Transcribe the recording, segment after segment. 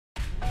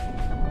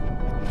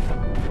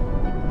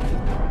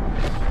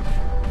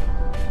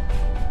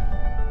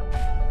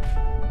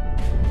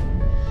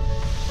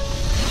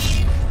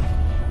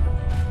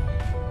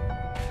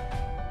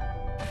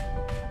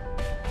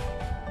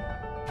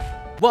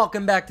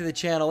Welcome back to the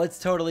channel. It's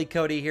totally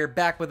Cody here,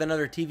 back with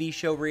another TV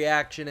show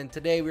reaction, and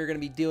today we're going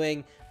to be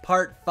doing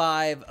part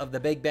 5 of The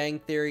Big Bang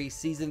Theory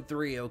season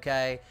 3,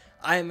 okay?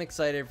 I am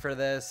excited for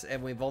this,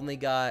 and we've only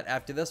got,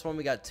 after this one,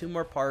 we got 2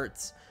 more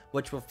parts,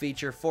 which will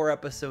feature 4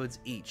 episodes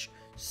each.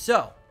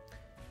 So,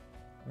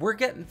 we're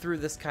getting through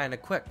this kind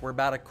of quick. We're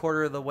about a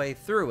quarter of the way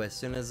through as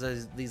soon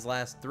as these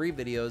last 3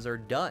 videos are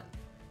done.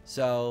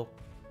 So,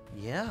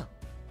 yeah.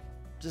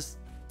 Just,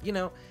 you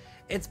know,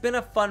 it's been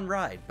a fun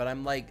ride, but I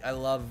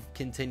love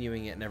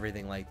continuing it and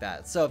everything like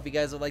that. So if you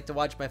guys would like to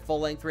watch my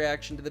full-length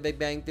reaction to The Big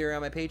Bang Theory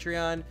on my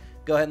Patreon,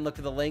 go ahead and look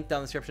for the link down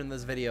in the description of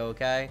this video,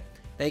 okay?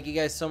 Thank you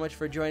guys so much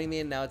for joining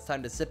me, and now it's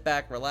time to sit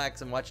back,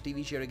 relax, and watch a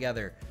TV show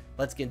together.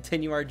 Let's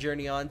continue our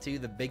journey on to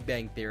The Big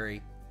Bang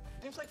Theory.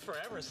 Seems like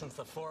forever since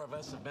the 4 of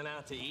us have been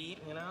out to eat,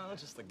 you know?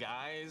 Just the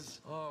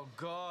guys. Oh,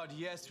 God,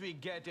 yes, we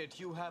get it.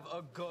 You have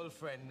a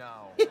girlfriend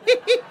now.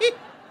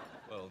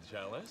 A little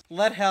jealous.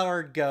 Let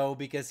Howard go,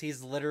 because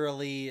he's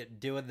literally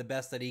doing the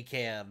best that he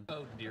can.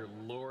 Oh, dear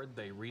Lord,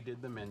 they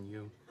redid the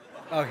menu.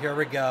 Oh, here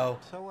we go.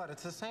 So what?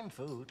 It's the same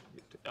food.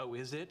 Oh,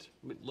 is it?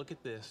 Look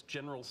at this.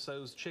 General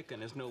Tso's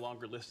chicken is no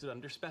longer listed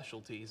under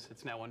specialties.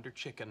 It's now under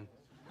chicken.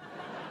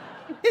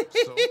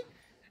 So?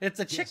 It's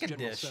a Yes, chicken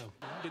General dish. Tso.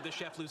 Did the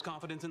chef lose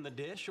confidence in the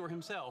dish or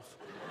himself?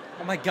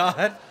 Oh my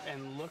god.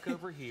 And look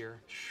over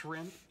here.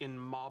 Shrimp in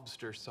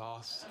mobster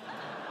sauce.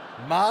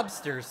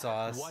 Mobster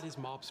sauce? What is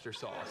mobster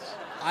sauce?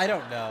 I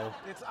don't know.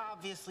 It's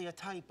obviously a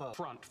typo.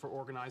 Front for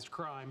organized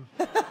crime.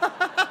 For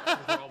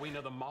all we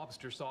know, the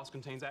mobster sauce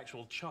contains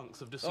actual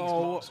chunks of deceased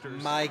Oh mobsters.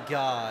 my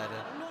god.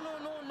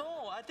 No.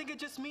 I think it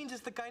just means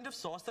it's the kind of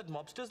sauce that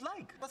mobsters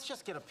like. Let's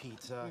just get a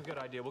pizza. Good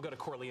idea. We'll go to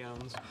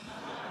Corleone's.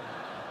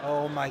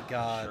 Oh my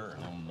god. Sure,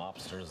 no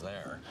mobsters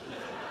there.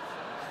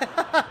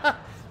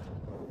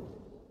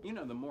 You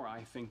know, the more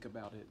I think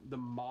about it, the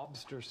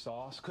mobster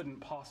sauce couldn't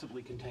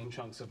possibly contain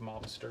chunks of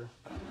mobster.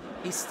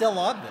 He's still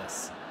on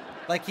this.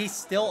 Like, he's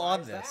still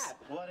on this.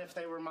 What if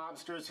they were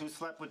mobsters who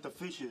slept with the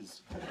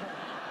fishes?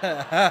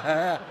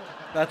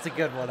 That's a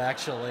good one,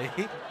 actually.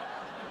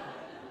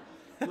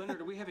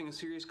 Leonard, are we having a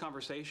serious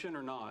conversation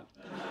or not?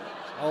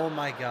 Oh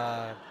my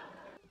god.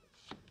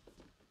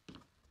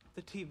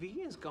 The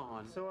TV is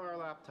gone. So are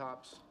our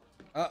laptops.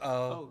 Uh-oh.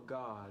 Oh,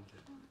 God.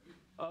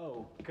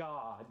 Oh,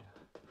 God.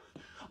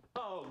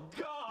 Oh,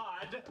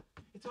 God!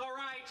 It's all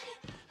right.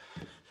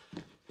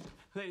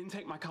 They didn't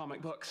take my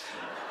comic books.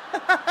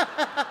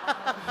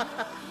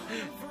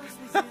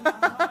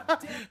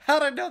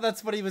 How'd I know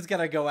that's what he was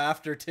gonna go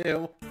after,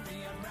 too?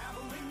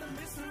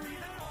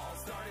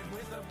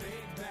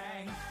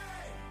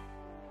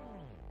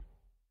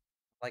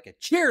 Like a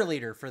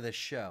cheerleader for this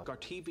show. Our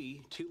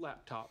TV, 2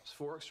 laptops,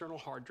 4 external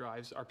hard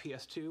drives, our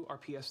PS2, our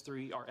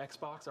PS3, our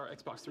Xbox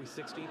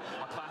 360,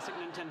 our classic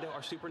Nintendo,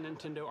 our Super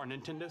Nintendo, our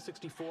Nintendo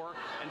 64,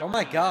 and Oh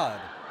my god.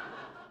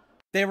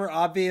 They were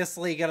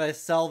obviously gonna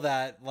sell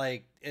that,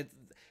 like,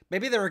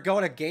 maybe they were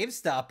going to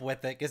GameStop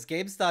with it, because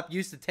GameStop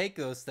used to take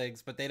those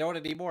things, but they don't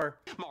anymore.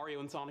 Mario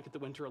and Sonic at the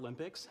Winter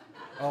Olympics,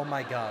 Oh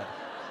my god.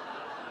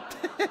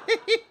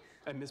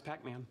 and Ms.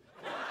 Pac-Man.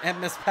 And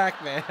Miss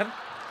Pac-Man.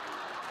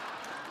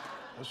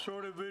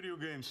 Assorted video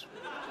games.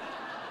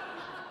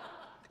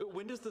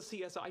 When does the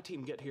CSI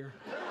team get here?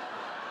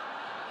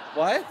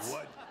 What?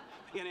 What?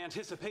 In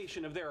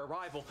anticipation of their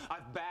arrival,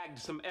 I've bagged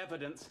some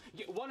evidence.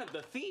 One of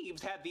the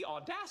thieves had the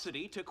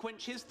audacity to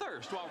quench his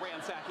thirst while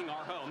ransacking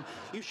our home.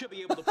 You should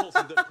be able to pull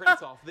some good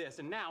prints off this.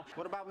 And now,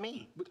 What about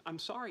me? but I'm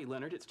sorry,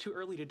 Leonard, it's too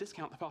early to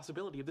discount the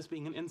possibility of this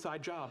being an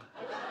inside job.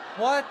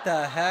 What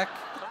the heck?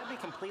 Would I be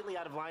completely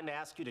out of line to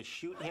ask you to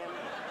shoot him?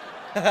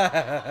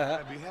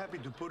 I'd be happy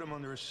to put him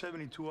under a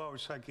 72-hour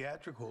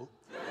psychiatric hold.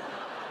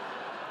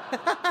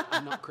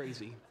 I'm not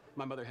crazy.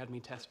 My mother had me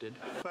tested.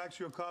 Fax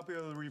you a copy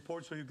of the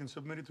report so you can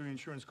submit it to the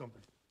insurance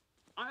company.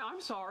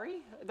 I'm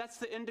sorry. That's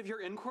the end of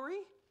your inquiry?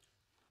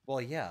 Well,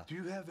 yeah. Do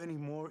you have any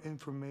more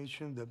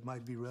information that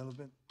might be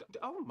relevant?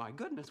 Oh my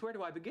goodness, where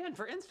do I begin?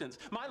 For instance,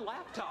 my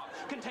laptop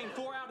contained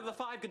 4 out of the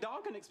 5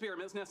 Gedanken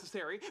experiments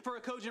necessary for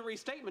a cogent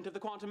restatement of the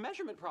quantum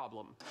measurement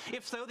problem.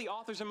 If so, the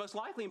authors are most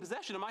likely in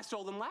possession of my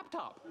stolen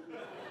laptop.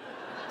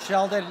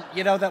 Sheldon,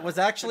 you know, that was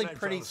actually Good night,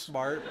 pretty fellas.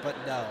 smart, but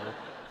no.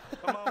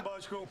 Come on,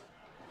 Bosco.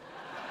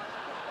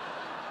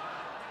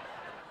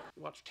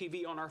 Watch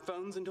TV on our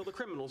phones until the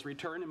criminals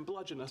return and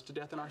bludgeon us to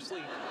death in our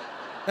sleep.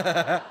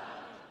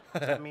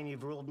 Does that mean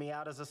you've ruled me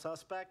out as a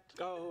suspect?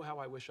 Oh, how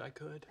I wish I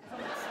could.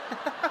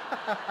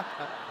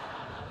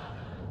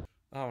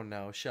 Oh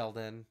no,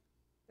 Sheldon.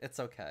 It's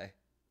okay.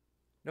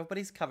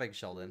 Nobody's coming,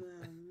 Sheldon.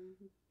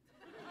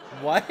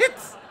 What?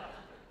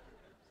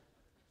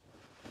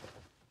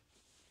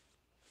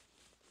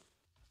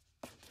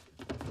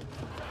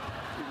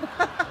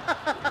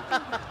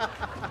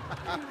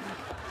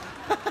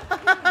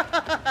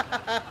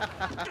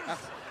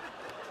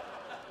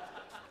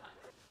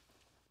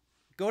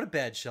 Go to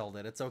bed,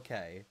 Sheldon. It's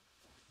okay.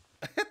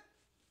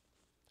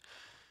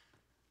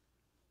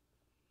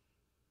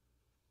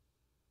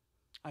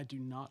 I do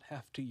not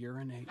have to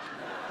urinate.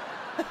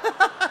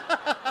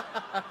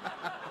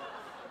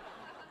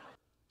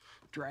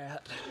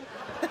 Drat.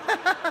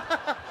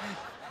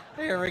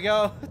 Here we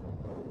go.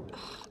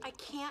 I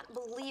can't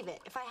believe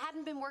it. If I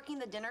hadn't been working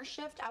the dinner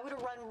shift, I would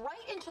have run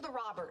right into the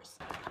robbers.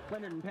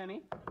 Leonard and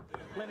Penny.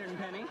 Leonard and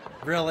Penny.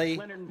 Really?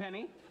 Leonard and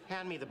Penny.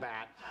 Hand me the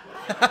bat.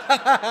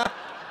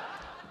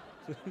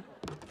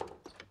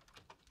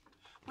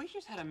 We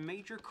just had a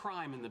major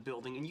crime in the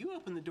building, and you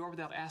opened the door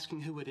without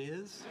asking who it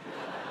is.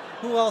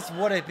 Who else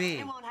would it be?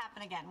 It won't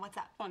happen again. What's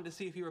up? Wanted to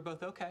see if you were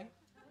both okay.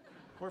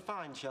 We're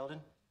fine, Sheldon.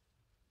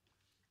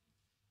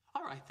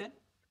 All right, then.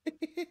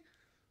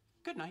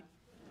 Good night.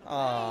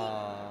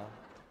 Aww.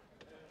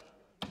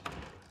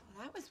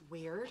 That was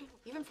weird,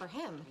 even for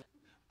him.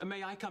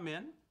 May I come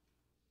in?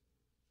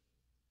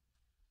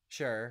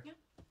 Sure. Yeah.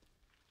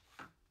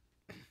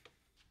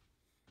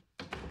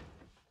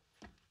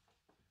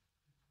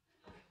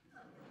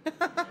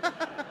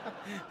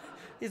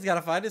 He's got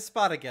to find his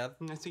spot again.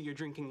 I see you're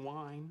drinking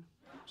wine.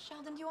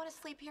 Sheldon, do you want to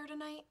sleep here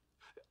tonight?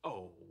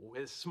 Oh,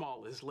 as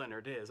small as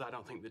Leonard is, I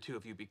don't think the two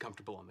of you be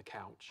comfortable on the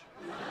couch.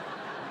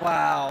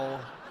 Wow.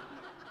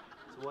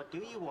 So what do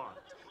you want?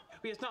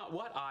 It's not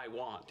what I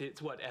want,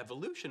 it's what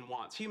evolution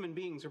wants. Human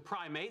beings are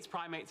primates.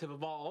 Primates have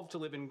evolved to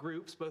live in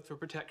groups, both for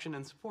protection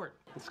and support.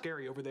 It's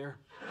scary over there.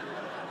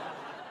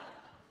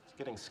 It's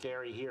getting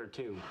scary here,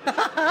 too.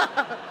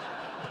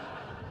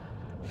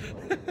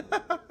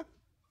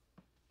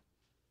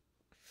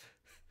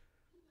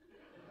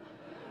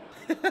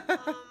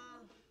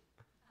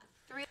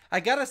 I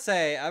gotta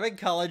say, I'm in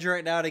college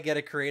right now to get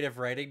a creative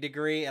writing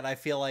degree, and I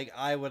feel like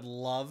I would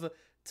love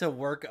to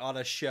work on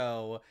a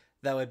show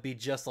that would be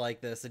just like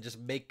this and just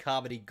make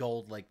comedy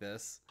gold like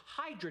this.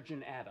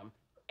 Hydrogen atom,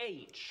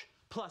 H,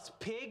 plus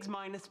pigs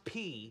minus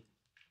P,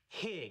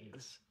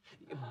 Higgs.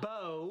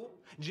 Bo,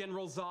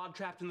 General Zod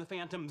trapped in the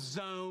Phantom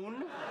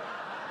Zone.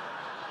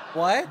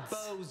 What?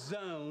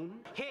 Boson.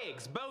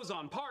 Higgs,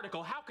 boson,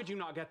 particle. How could you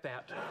not get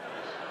that?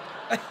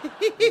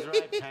 He's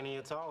right, Penny.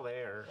 It's all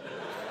there.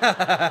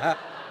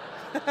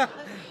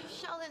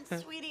 Sheldon,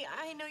 sweetie,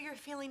 I know you're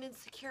feeling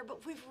insecure,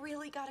 but we've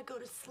really got to go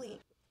to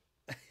sleep.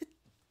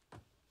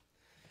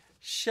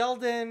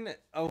 Sheldon,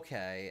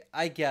 okay,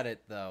 I get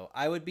it though.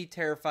 I would be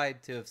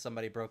terrified too if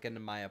somebody broke into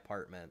my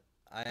apartment.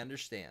 I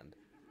understand.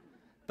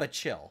 But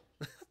chill.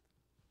 No,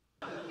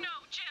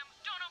 Jim,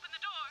 don't open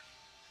the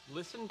door.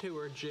 Listen to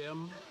her,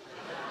 Jim.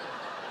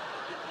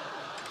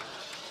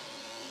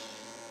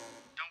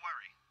 Don't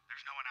worry,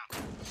 there's no one out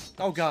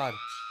there. Oh God.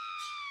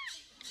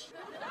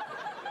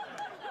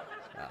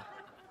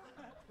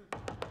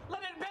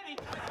 Leonard and Penny!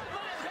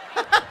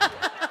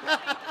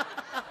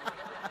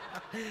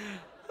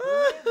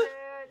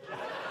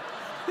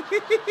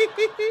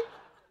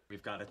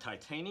 We've got a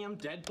titanium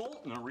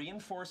deadbolt and a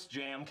reinforced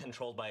jam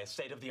controlled by a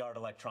state-of-the-art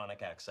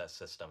electronic access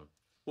system.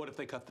 What if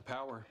they cut the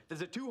power?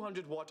 There's a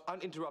 200-watt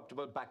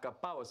uninterruptible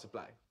backup power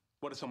supply.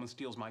 What if someone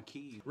steals my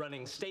keys?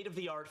 Running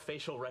state-of-the-art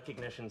facial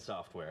recognition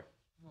software.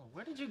 Oh,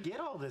 where did you get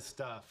all this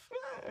stuff?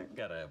 I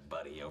got a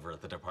buddy over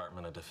at the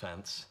Department of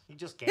Defense. He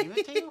just gave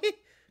it to you?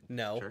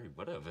 No. Sure he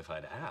would have if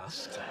I'd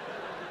asked.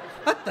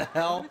 What the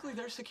hell? Frankly,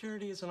 their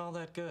security isn't all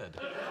that good.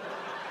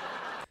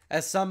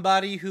 As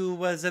somebody who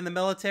was in the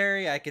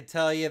military, I could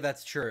tell you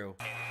that's true.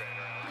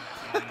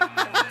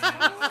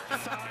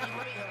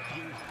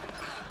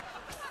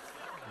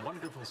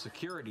 Wonderful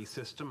security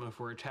system if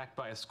we're attacked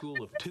by a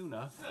school of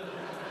tuna.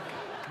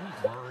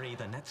 Don't worry,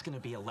 the net's gonna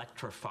be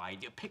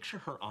electrified. You picture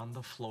her on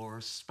the floor,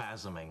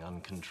 spasming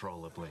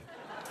uncontrollably.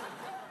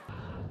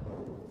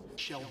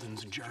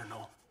 Sheldon's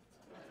journal.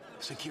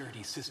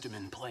 Security system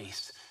in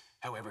place.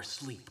 However,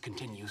 sleep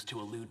continues to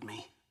elude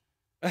me.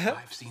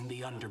 I've seen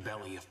the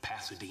underbelly of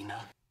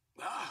Pasadena.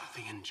 Ah,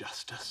 the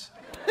injustice.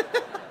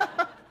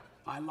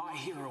 I lie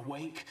here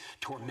awake,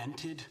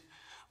 tormented,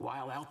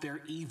 while out there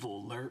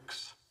evil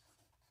lurks.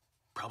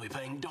 Probably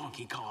playing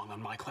Donkey Kong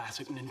on my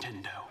classic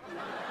Nintendo.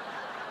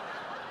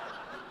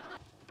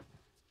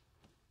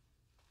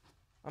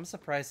 I'm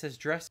surprised his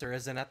dresser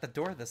isn't at the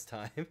door this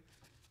time.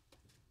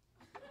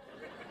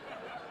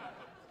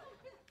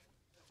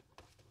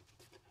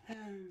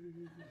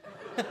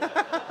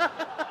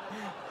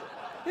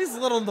 These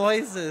little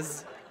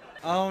noises.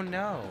 Oh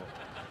no.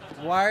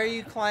 Why are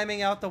you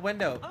climbing out the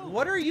window?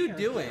 What are you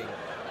doing?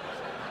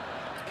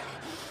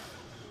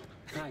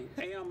 I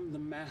am the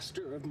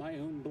master of my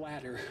own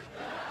bladder.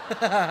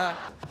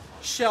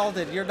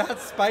 Sheldon, you're not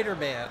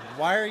Spider-Man.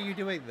 Why are you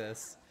doing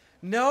this?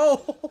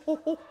 No!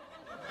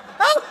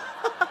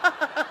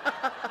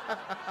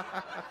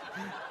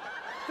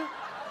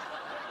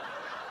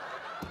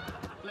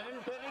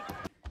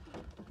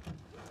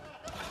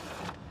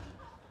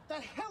 The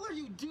hell are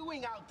you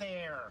doing out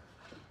there?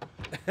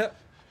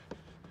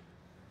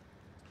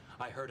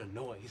 I heard a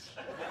noise.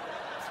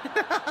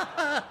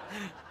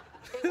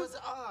 It was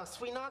us.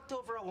 We knocked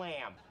over a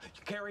lamp.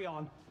 Carry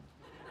on.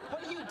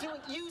 What are you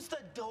doing? Use the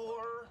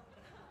door.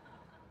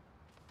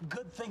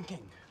 Good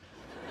thinking.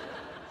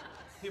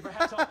 Here,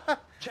 perhaps I'll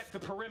check the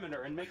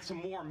perimeter and make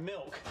some warm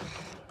milk.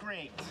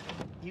 Great.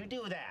 You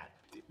do that.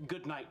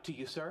 Good night to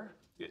you, sir.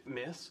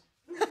 Miss.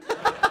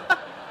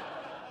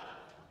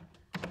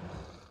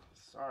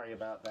 Sorry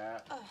about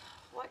that.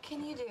 What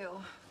can you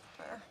do?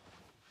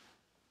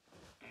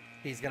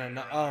 He's gonna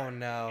know. Oh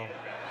no.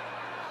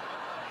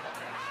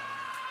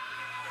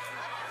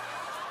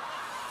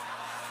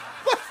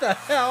 What the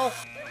hell?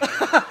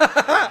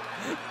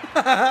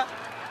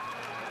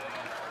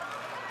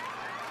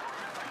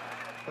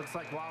 Looks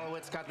like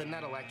Wolowitz got the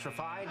net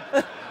electrified.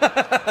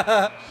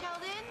 Sheldon,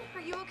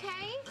 are you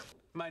okay?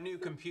 My new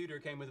computer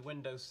came with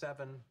Windows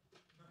 7.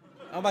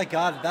 Oh my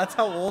god, that's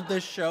how old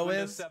this show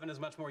Windows is? 7 is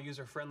much more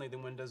user-friendly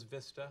than Windows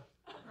Vista.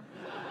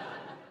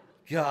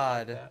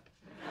 God.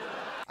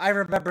 I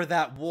remember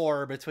that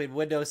war between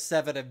Windows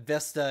 7 and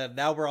Vista, and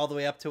now we're all the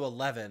way up to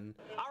 11.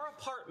 Our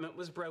apartment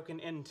was broken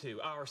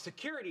into. Our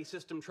security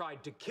system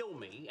tried to kill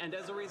me, and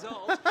as a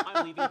result,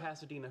 I'm leaving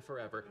Pasadena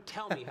forever.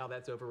 Tell me how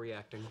that's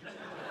overreacting.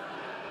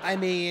 I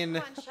mean...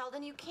 Come on,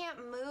 Sheldon, you can't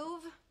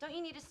move. Don't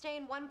you need to stay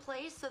in one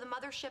place so the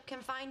mothership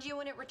can find you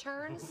when it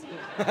returns?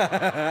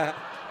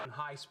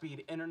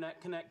 High-speed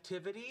internet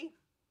connectivity,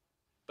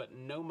 but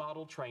no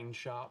model train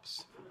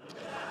shops.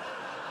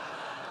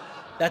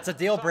 That's a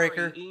deal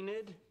breaker. Sorry,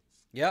 Enid.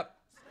 Yep.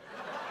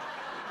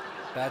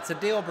 That's a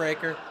deal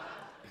breaker.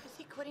 Is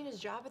he quitting his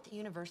job at the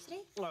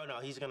university? Oh, no,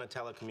 he's gonna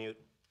telecommute.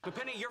 But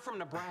Penny, you're from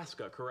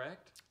Nebraska,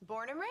 correct?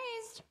 Born and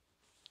raised.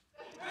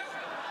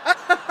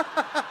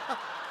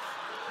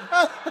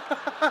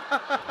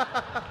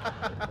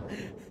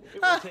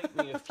 It will take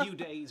me a few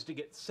days to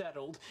get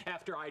settled.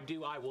 After I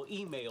do, I will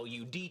email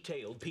you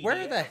detailed PDFs.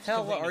 Where the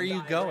hell are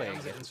you going?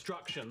 and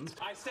instructions.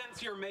 I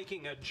sense you're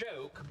making a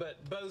joke,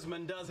 but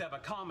Bozeman does have a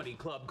comedy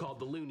club called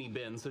the Looney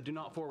Bin, so do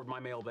not forward my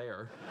mail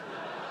there.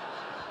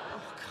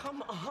 Oh,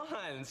 come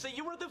on. So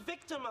you were the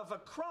victim of a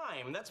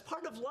crime. That's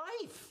part of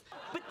life.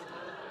 But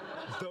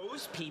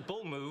those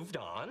people moved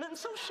on, and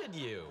so should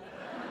you.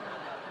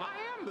 I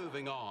am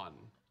moving on.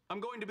 I'm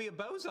going to be a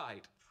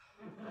Bozite.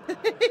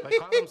 They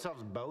call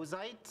themselves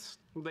Bozites?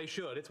 They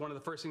should. It's one of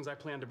the first things I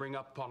plan to bring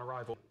up upon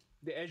arrival.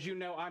 As you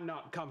know, I'm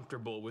not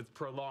comfortable with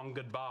prolonged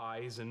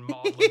goodbyes and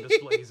maudlin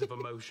displays of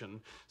emotion,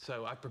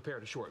 so I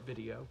prepared a short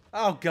video.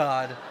 Oh,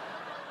 God.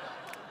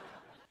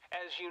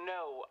 As you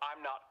know,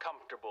 I'm not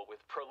comfortable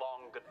with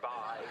prolonged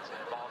goodbyes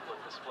and maudlin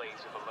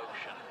displays of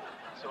emotion,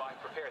 so I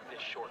prepared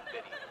this short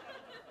video.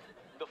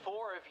 The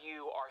four of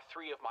you are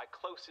three of my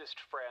closest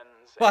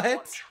friends and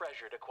one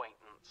treasured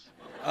acquaintance.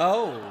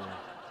 Oh.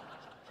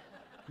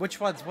 Which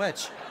one's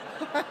which?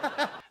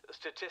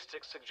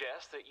 Statistics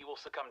suggest that you will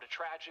succumb to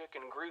tragic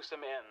and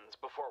gruesome ends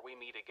before we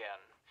meet again.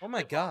 Oh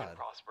my God.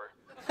 Prosper.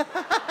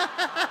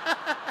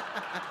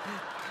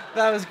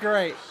 That was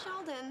great.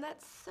 Sheldon,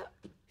 that's so...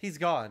 He's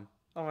gone.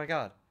 Oh my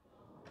God.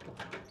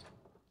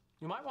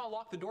 You might want to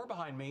lock the door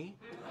behind me.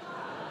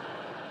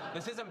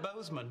 This isn't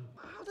Bozeman.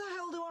 How the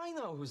hell do I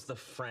know who's the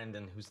friend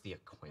and who's the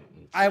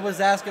acquaintance? I was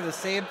asking the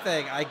same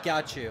thing. I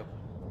got you.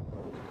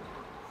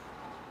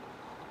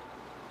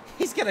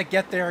 He's gonna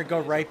get there and go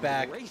right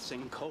back.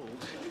 Racing cold.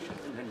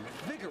 An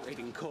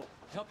invigorating cold.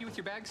 Help you with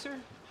your bag, sir?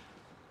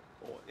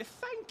 Oh,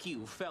 thank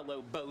you,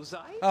 fellow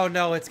Bozite. Oh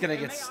no, it's gonna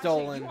And get may I say,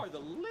 stolen. you are the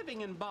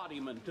living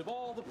embodiment of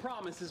all the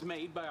promises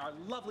made by our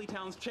lovely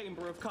town's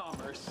Chamber of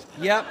Commerce.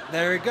 Yep,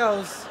 there it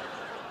goes.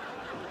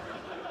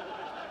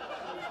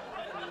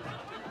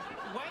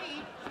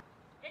 Wait!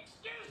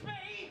 Excuse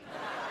me!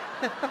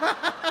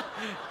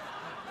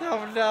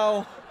 Oh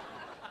no.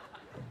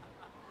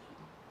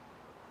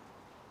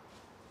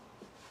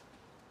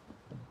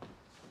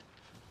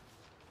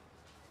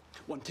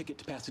 One ticket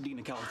to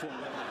Pasadena, California.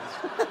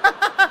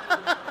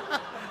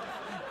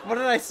 What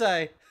did I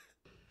say?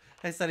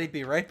 I said he'd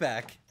be right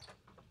back.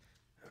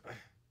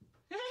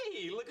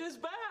 Hey, look who's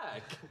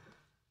back!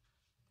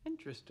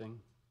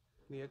 Interesting.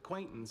 The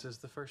acquaintance is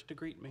the first to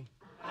greet me.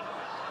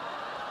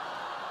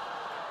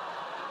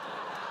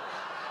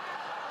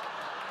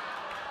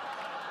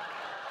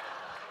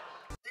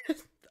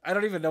 I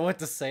don't even know what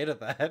to say to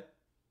that.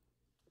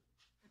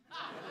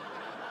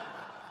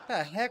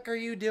 The heck are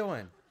you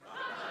doing?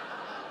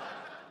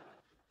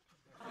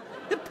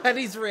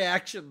 Penny's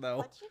reaction, though.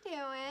 What you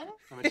doing?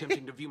 I'm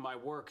attempting to view my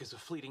work as a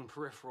fleeting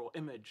peripheral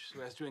image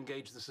so as to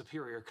engage the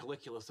superior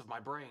colliculus of my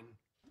brain.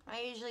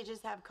 I usually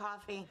just have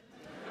coffee.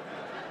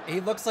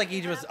 He looks like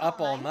he was up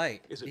all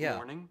night. Is it Yeah.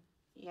 morning?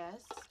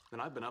 Yes. Then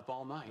I've been up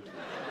all night.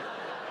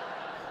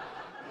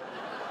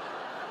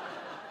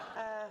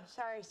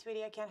 Sorry,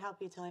 sweetie, I can't help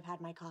you till I've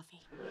had my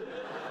coffee.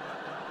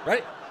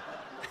 Right?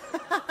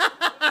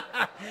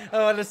 I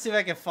want to see if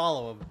I can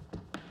follow him.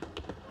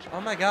 Oh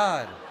my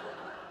God.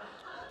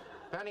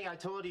 Penny, I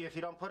told you if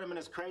you don't put him in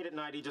his crate at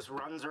night, he just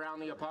runs around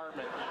the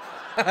apartment.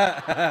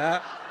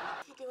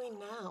 What's he doing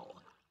now?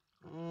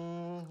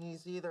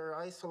 He's either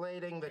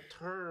isolating the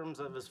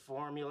terms of his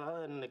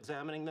formula and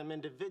examining them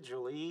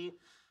individually,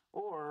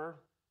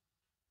 or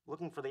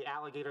looking for the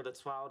alligator that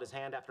swallowed his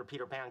hand after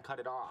Peter Pan cut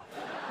it off.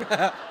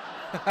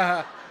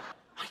 I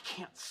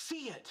can't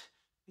see it.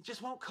 It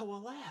just won't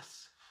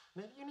coalesce.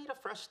 Maybe you need a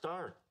fresh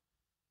start.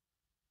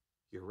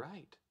 You're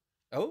right.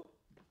 Oh?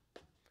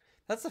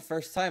 That's the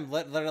first time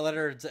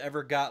Leonard's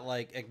ever got,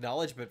 like,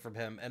 acknowledgement from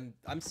him. And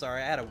I'm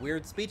sorry, I had a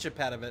weird speech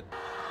impediment.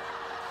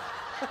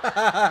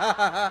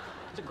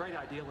 It's a great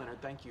idea,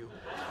 Leonard. Thank you.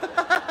 Our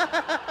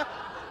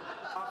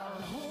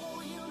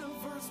whole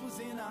universe was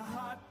in a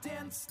hot,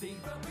 dense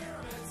state. The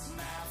pyramids,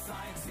 math,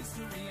 science,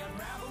 history,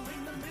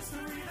 unraveling the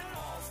mystery that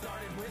all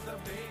started with a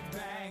big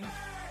bang.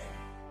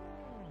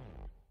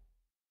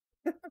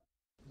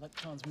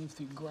 Electrons move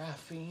through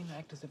graphene,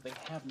 act as if they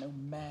have no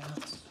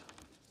mass.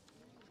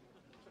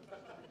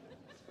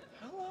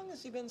 How long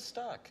has he been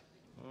stuck?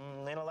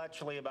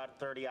 Intellectually, about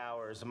 30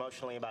 hours.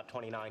 Emotionally, about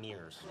 29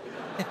 years.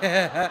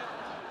 Have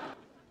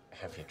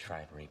you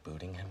tried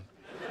rebooting him?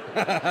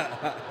 No,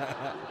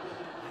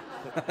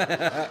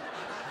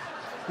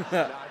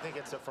 I think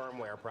it's a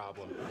firmware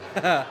problem.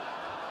 Oh,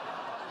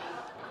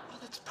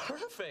 that's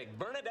perfect.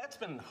 Bernadette's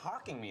been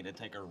hawking me to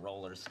take her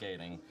roller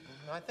skating.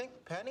 I think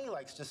Penny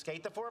likes to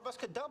skate. The four of us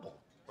could double.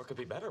 What could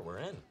be better? We're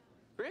in.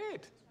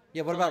 Great.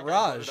 Yeah, what Not about like I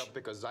brought Raj? it up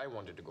because I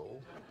wanted to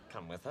go.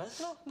 Come with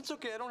us. No, it's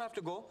okay. I don't have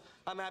to go.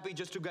 I'm happy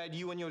just to guide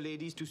you and your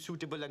ladies to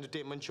suitable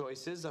entertainment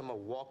choices. I'm a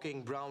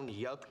walking brown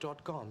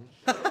Yelp.com.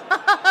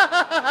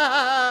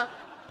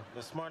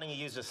 This morning he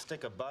used a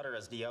stick of butter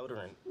as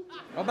deodorant.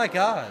 Oh my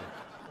god.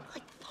 I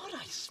thought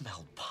I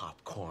smelled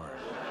popcorn.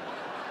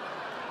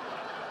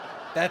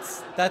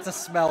 That's a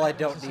smell I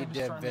don't need to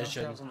Just trying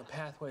envision. ourselves on the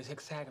pathways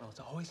hexagonal. It's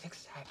always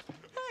hexagonal.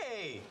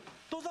 Hey,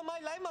 those are my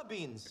lima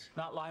beans.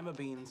 Not lima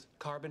beans,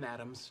 carbon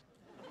atoms.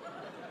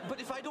 But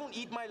if I don't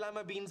eat my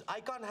lima beans, I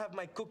can't have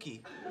my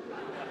cookie.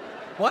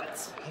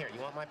 What? Here,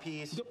 you want my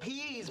peas? The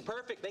peas,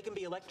 perfect. They can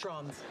be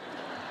electrons.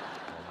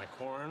 Oh, my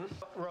corn.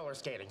 Roller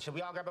skating. Should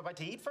we all grab a bite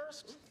to eat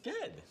first?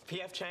 Good.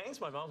 PF Chang's.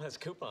 My mom has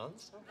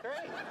coupons.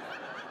 Great.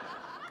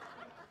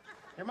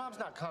 Your mom's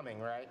not coming,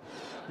 right?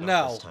 Not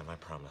No. this time, I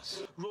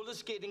promise. Roller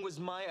skating was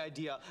my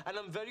idea, and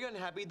I'm very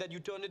unhappy that you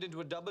turned it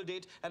into a double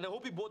date, and I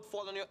hope you both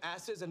fall on your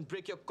asses and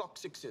break your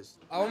coccyxes.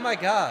 Oh my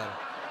god.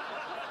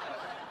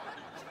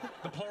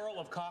 The plural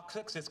of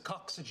coccyx is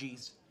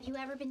coccyges. You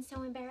ever been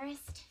so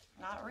embarrassed?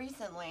 Not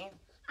recently.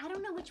 I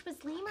don't know which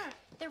was lamer,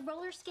 their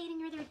roller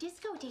skating or their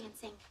disco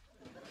dancing.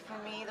 For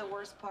me, the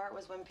worst part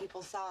was when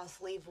people saw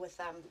us leave with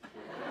them.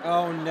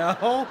 Oh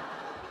no.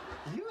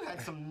 You had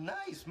some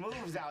nice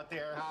moves out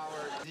there,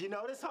 Howard. Did you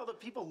notice all the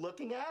people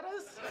looking at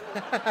us?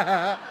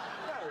 Not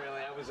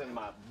really. I was in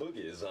my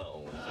boogie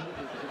zone.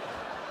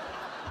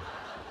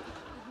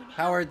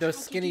 Howard, those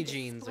skinny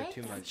jeans are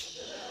too much.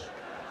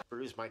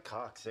 Bruised my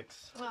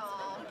coccyx.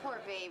 Oh, poor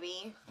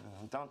baby.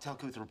 Don't tell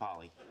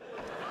Koothrappali.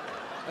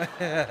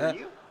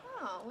 You?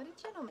 Oh, what a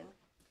gentleman.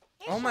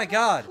 Oh my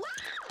god.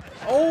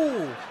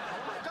 Oh.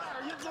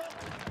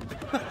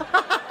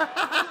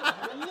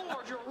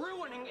 Lord, you're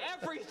ruining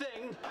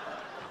everything!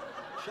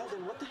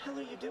 Sheldon, what the hell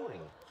are you doing?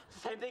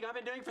 Same thing I've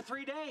been doing for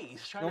 3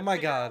 days. Trying Oh to my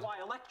figure out God. why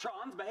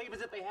electrons behave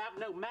as if they have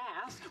no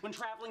mass when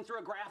traveling through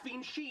a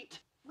graphene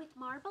sheet. With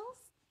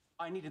marbles?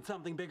 I needed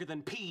something bigger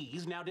than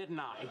peas, now didn't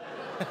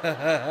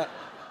I?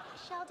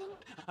 Sheldon?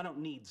 I don't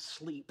need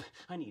sleep.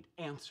 I need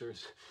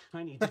answers.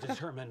 I need to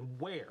determine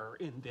where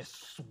in this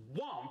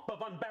swamp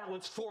of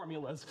unbalanced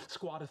formulas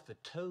squatteth the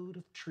toad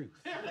of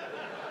truth.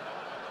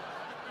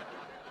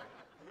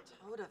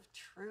 Toad of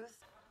truth?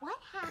 What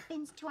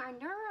happens to our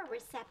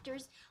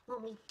neuroreceptors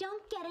when we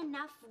don't get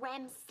enough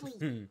REM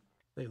sleep?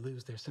 They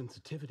lose their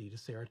sensitivity to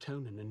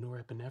serotonin and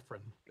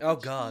norepinephrine. Oh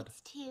god.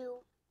 Leads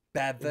to...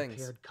 Bad things.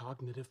 Impaired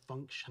cognitive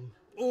function.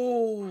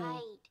 Oh.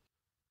 Right.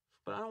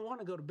 But I don't want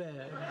to go to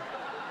bed.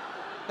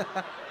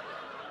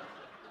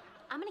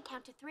 I'm gonna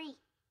count to 3.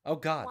 Oh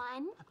god.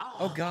 1.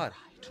 Oh god.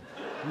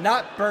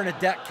 Not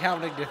Bernadette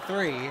counting to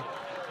 3.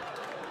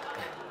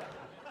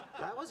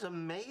 That was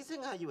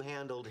amazing how you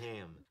handled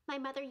him. My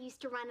mother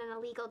used to run an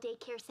illegal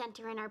daycare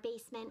center in our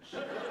basement.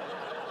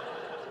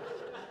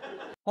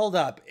 Hold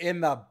up. In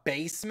the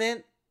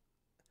basement?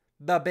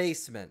 The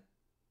basement.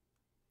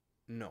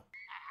 No.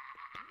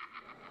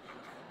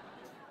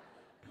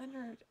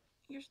 Leonard,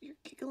 you're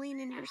giggling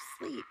in your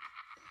sleep.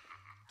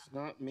 It's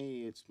not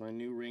me, it's my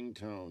new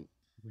ringtone.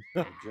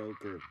 The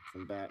Joker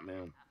from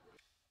Batman.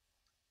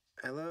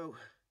 Hello?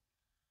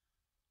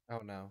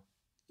 Oh no.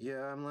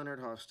 Yeah, I'm Leonard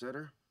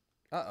Hofstetter.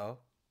 Uh-oh.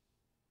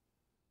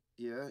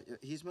 Yeah,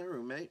 he's my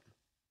roommate.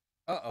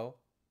 Uh-oh.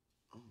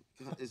 Oh,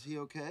 God, is he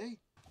okay?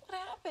 What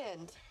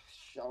happened?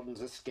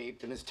 Sheldon's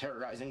escaped and is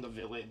terrorizing the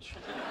village.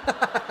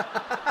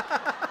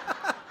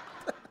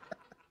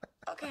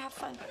 Okay, have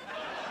fun.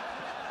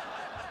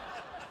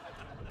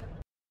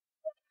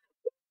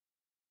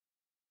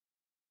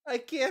 I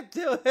can't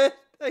do it.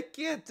 I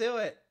can't do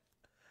it.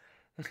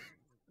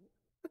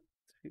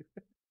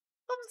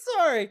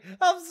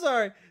 I'm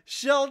sorry.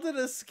 Sheldon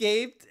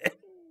escaped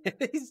and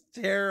he's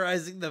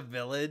terrorizing the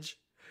village.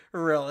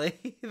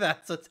 Really?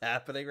 That's what's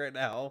happening right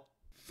now.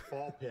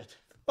 Ball pit.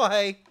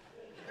 Why?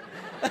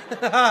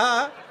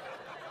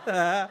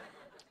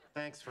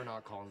 Thanks for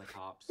not calling the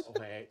cops. Oh,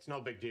 hey, it's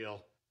no big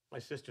deal. My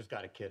sister's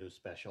got a kid who's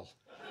special.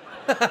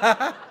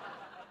 Yeah,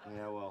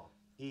 well,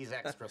 he's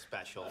extra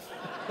special.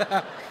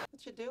 What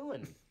you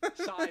doing?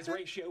 Size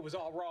ratio was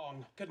all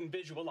wrong. Couldn't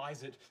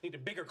visualize it.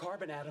 Needed bigger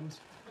carbon atoms.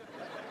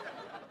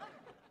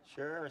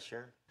 Sure.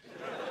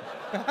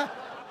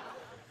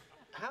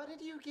 How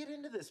did you get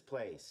into this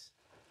place?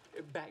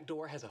 Back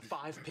door has a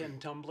 5-pin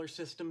tumbler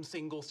system,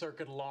 single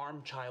circuit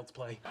alarm, child's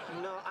play.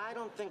 No, I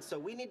don't think so.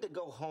 We need to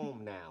go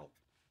home now.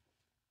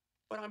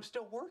 But I'm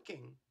still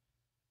working.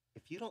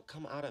 If you don't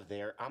come out of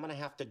there, I'm gonna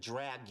have to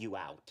drag you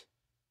out.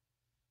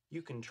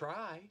 You can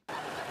try.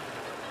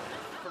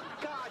 For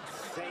God's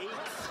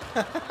sakes!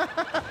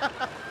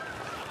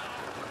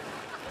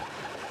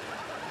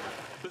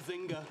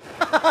 Bazinga.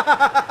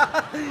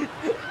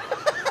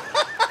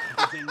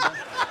 Bazinga.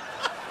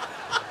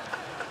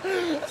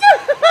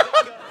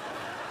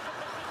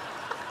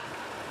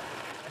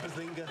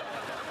 Bazinga.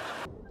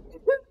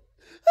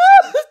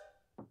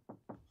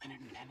 Leonard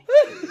and Penny.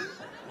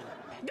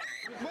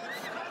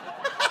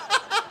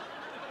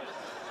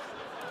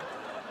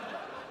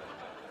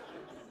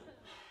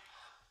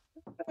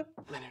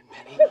 Leonard and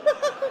Penny.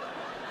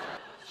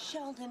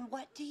 Sheldon,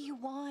 what do you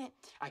want?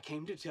 I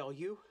came to tell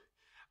you,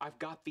 I've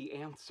got the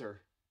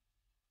answer.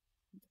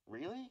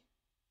 Really?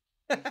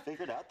 You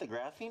figured out the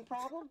graphene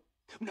problem?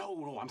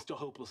 No, I'm still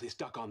hopelessly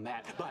stuck on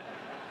that. But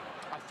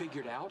I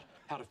figured out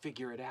how to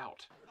figure it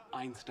out.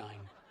 Einstein.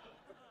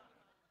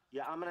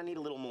 Yeah, I'm gonna need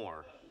a little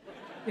more.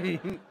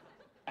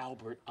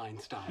 Albert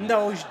Einstein.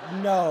 No,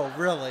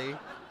 really.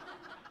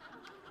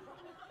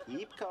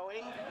 Keep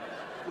going.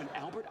 When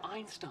Albert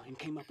Einstein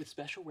came up with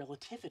special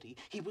relativity,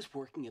 he was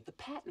working at the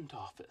patent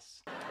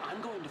office. I'm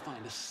going to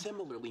find a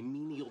similarly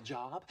menial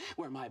job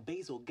where my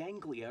basal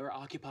ganglia are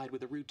occupied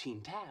with a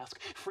routine task,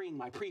 freeing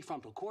my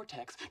prefrontal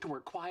cortex to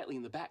work quietly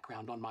in the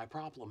background on my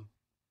problem.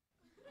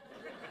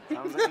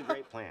 Sounds like a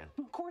great plan.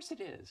 Of course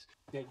it is.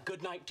 Yeah,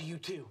 good night to you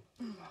too.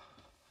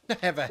 I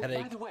have a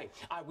headache. By the way,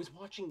 I was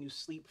watching you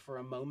sleep for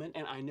a moment,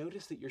 and I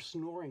noticed that your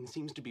snoring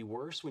seems to be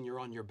worse when you're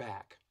on your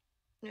back.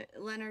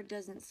 Leonard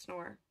doesn't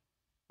snore.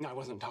 I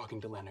wasn't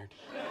talking to Leonard.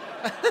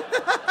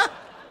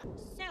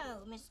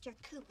 So, Mr.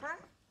 Cooper,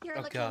 you're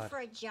Oh, looking God. for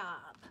a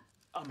job.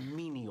 A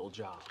menial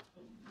job.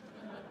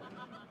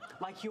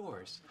 Like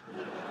yours.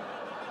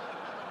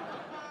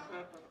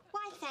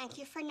 Why, thank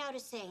you for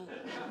noticing.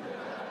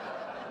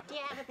 Do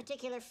you have a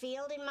particular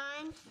field in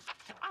mind?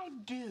 I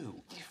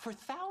do. For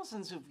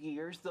thousands of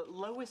years, the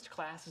lowest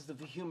classes of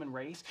the human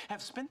race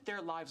have spent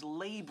their lives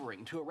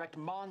laboring to erect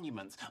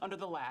monuments under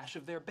the lash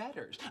of their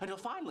betters, until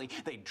finally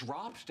they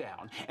dropped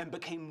down and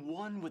became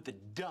one with the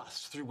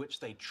dust through which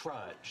they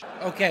trudged.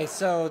 Okay,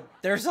 so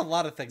there's a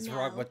lot of things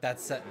wrong with that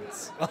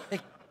sentence.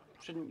 Like,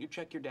 shouldn't you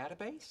check your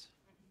database?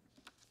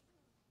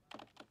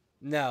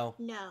 No.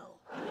 No.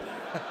 So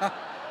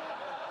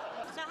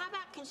how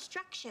about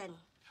construction?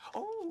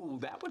 Oh,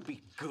 that would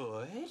be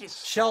good.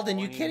 Sheldon,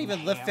 you can't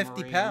even lift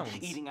 50 pounds.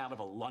 Eating out of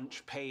a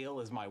lunch pail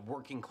as my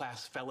working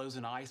class fellows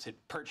and I sit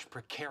perched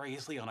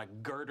precariously on a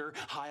girder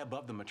high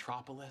above the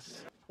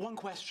metropolis. One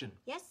question.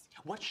 Yes?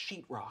 What's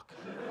sheetrock?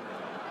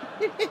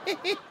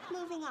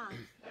 Moving on.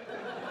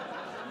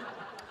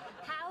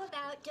 How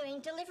about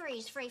doing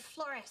deliveries for a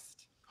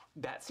florist?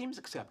 That seems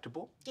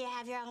acceptable. Do you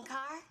have your own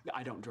car?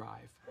 I don't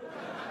drive.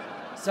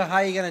 So how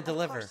are you gonna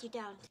deliver? Of course you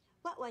don't.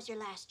 What was your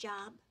last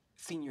job?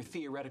 Senior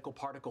theoretical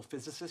particle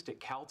physicist at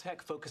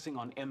Caltech, focusing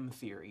on M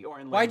theory, or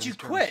in Why'd you layman's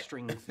terms, quit?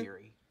 string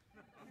theory.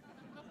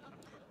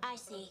 I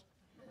see.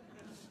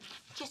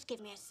 Just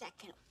give me a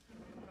second.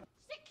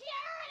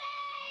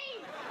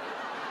 Security!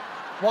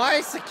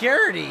 Why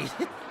security?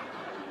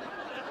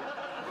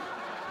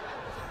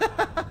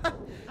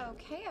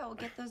 Okay, I will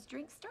get those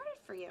drinks started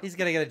for you. He's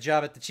gonna get a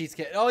job at the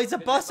cheesecake. Oh, he's a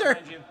busser.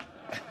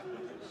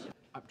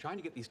 I'm trying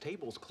to get these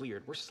tables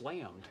cleared. We're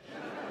slammed.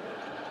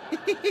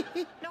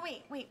 No,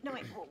 wait.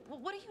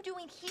 What are you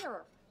doing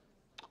here?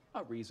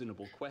 A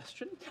reasonable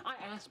question. I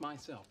asked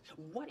myself,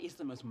 what is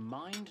the most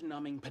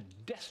mind-numbing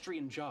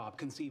pedestrian job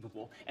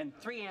conceivable? And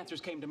 3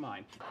 answers came to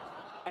mind.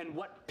 And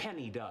what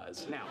Penny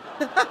does. Now,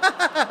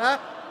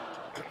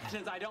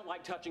 since I don't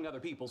like touching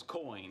other people's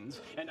coins,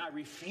 and I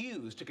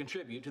refuse to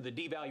contribute to the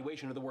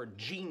devaluation of the word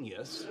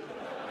genius,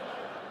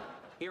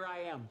 here I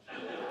am.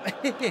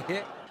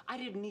 I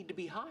didn't need to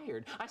be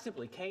hired. I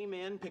simply came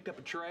in, picked up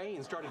a tray,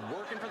 and started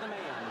working for the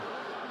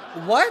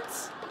man.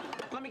 What?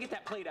 Let me get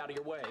that plate out of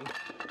your way.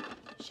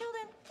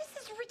 Sheldon, this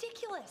is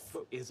ridiculous.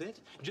 Oh, is it?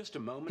 Just a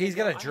moment He's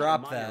ago, gonna I had drop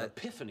a minor that.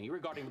 epiphany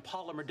regarding the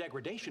polymer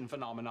degradation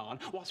phenomenon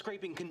while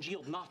scraping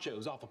congealed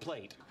nachos off a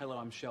plate. Hello,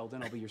 I'm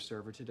Sheldon. I'll be your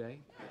server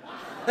today.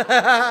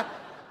 I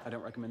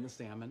don't recommend the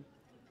salmon.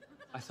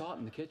 I saw it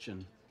in the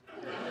kitchen.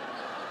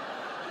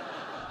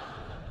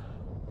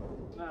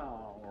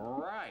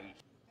 All right.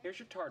 Here's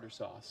your tartar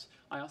sauce.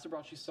 I also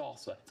brought you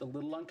salsa. It's a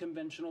little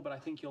unconventional, but I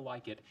think you'll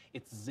like it.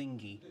 It's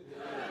zingy.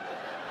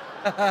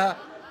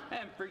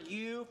 And for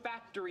you,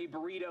 factory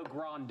burrito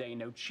grande.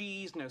 No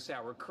cheese, no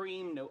sour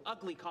cream, no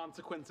ugly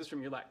consequences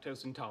from your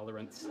lactose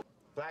intolerance.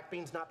 Black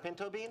beans, not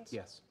pinto beans?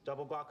 Yes.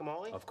 Double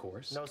guacamole? Of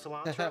course. No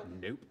cilantro?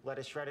 Nope.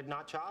 Lettuce shredded,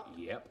 not chopped?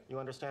 Yep. You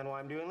understand why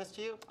I'm doing this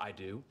to you? I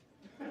do.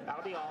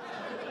 That'll be all.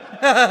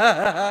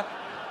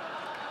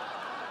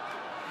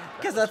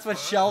 Because that's what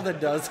Sheldon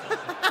does.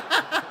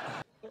 I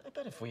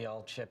bet if we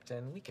all chipped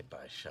in, we could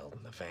buy Sheldon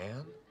the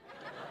van.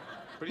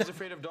 But he's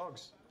afraid of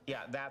dogs.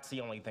 Yeah, that's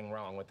the only thing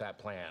wrong with that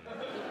plan.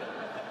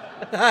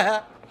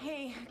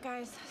 Hey,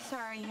 guys,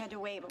 sorry you had to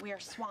wait, but we are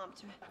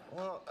swamped.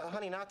 Well,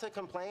 honey, not to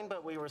complain,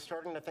 but we were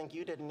starting to think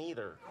you didn't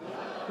either.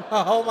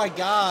 Oh my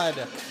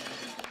God.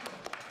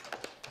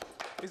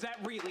 Is that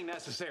really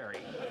necessary?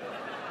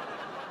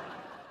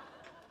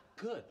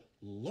 Good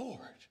Lord.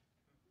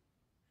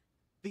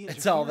 The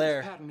It's all there.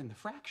 interference pattern in the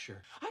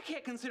fracture. I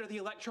can't consider the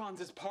electrons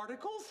as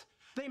particles.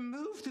 They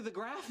move through the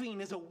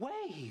graphene as a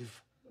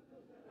wave.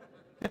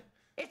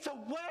 It's a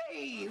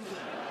wave!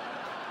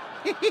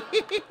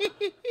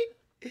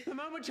 The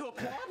moment to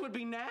applaud would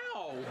be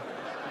now.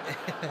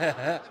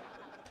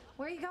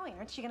 Where are you going?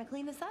 Aren't you gonna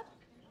clean this up?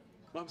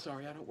 I'm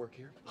sorry, I don't work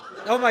here.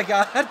 Oh my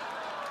God.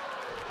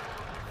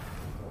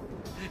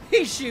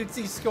 He shoots,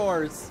 he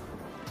scores.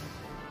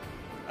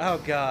 Oh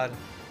God.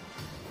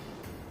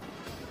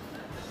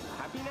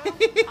 Happy now?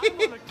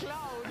 I'm on a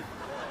cloud.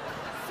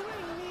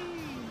 Swing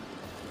me.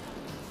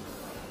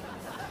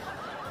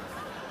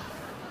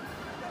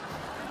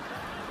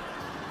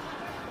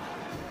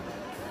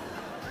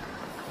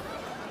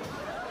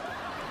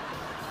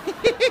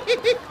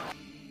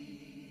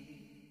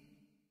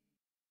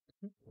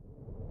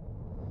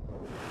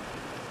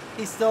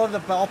 He's still in the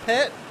ball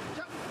pit.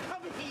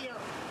 Come here.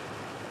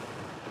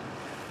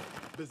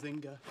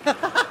 Bazinga.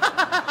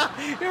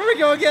 Here we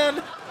go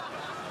again.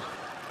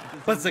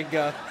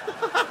 Bazinga.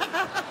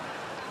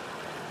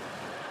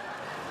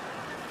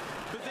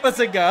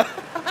 Bazinga.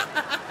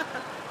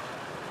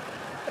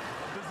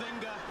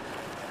 Bazinga.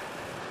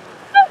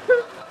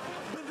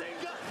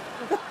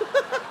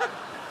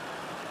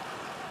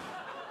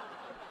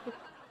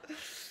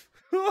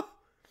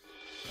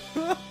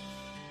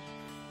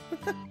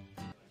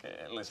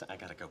 Listen, I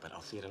gotta go, but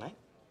I'll see you tonight.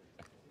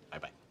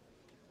 Bye-bye.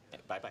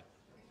 Bye-bye.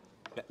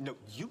 No,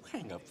 you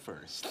hang up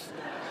first.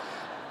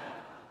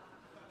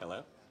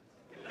 Hello?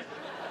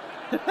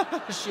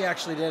 She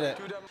actually did it.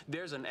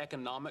 There's an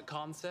economic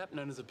concept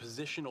known as a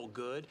positional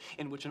good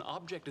in which an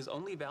object is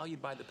only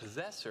valued by the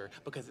possessor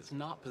because it's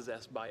not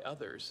possessed by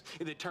others.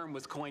 The term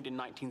was coined in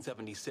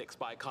 1976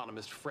 by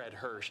economist Fred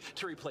Hirsch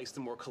to replace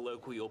the more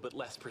colloquial but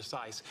less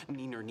precise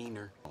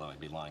neener. Although I'd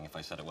be lying if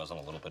I said it wasn't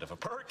a little bit of a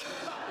perk.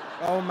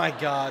 Oh my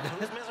God.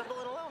 Who's miserable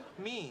and alone?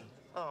 Me.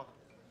 Oh,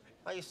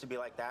 I used to be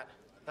like that.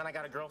 Then I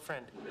got a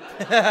girlfriend.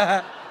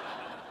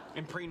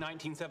 In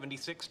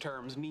pre-1976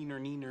 terms,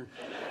 neener.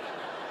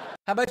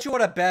 How about you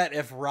want to bet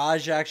if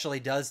Raj actually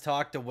does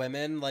talk to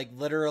women, like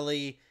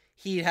literally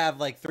he'd have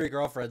like 3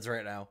 girlfriends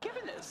right now.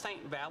 Given that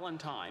Saint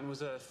Valentine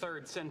was a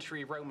 3rd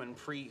century Roman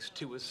priest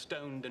who was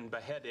stoned and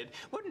beheaded,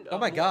 wouldn't a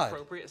more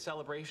appropriate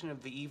celebration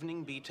of the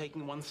evening be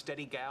taking one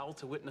steady gal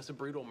to witness a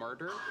brutal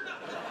murder?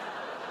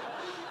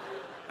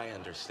 I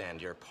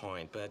understand your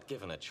point, but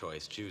given a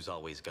choice, Jews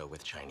always go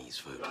with Chinese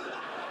food.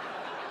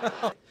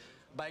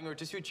 Buying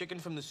rotisserie chicken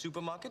from the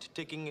supermarket,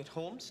 taking it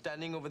home,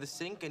 standing over the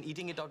sink, and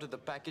eating it out of the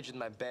package in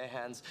my bare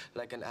hands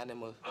like an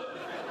animal.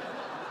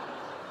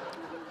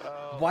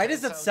 Why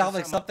does it sound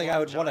like something I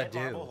would want to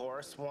do?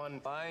 Horse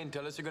one. Fine,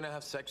 tell us you're gonna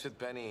have sex with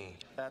Penny.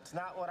 That's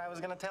not what I was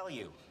gonna tell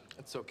you.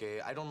 It's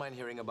okay. I don't mind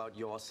hearing about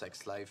your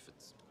sex life.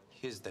 It's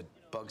his that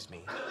bugs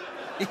me.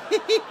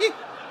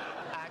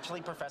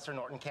 Actually, Professor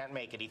Norton can't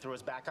make it. He threw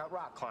his back out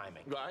rock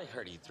climbing. I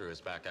heard he threw his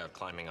back out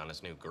climbing on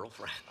his new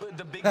girlfriend.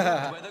 The big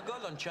weather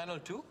girl on Channel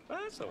 2?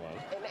 That's the one.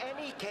 In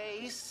any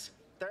case,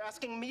 they're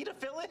asking me to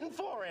fill in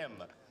for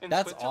him.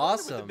 That's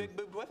awesome. With the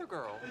big-boobed weather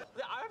girl.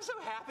 I'm so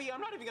happy.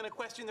 I'm not even going to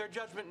question their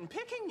judgment in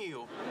picking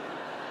you.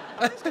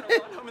 I'm just going to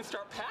run home and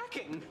start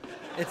packing.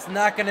 It's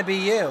not going to be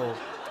you.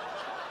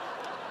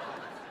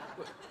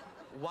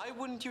 Why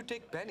wouldn't you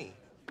take Penny?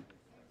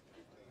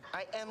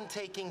 I am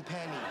taking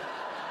Penny.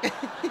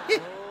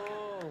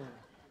 Oh.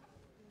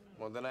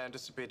 Well, then I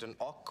anticipate an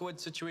awkward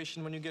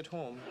situation when you get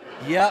home.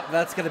 Yep,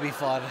 that's going to be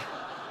fun. Our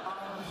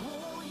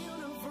whole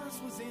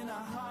universe was in a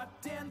hot,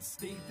 dense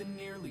state that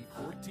nearly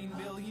 14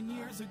 billion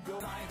years ago.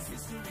 Science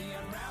history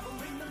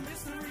unraveling the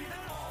mystery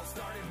that all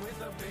started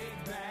with a big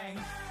bang.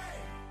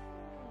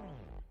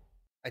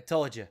 I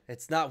told you,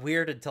 it's not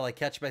weird until I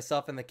catch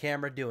myself in the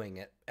camera doing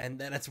it, and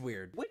then it's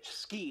weird. Which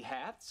ski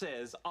hat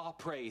says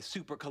Après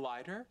Super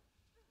Collider?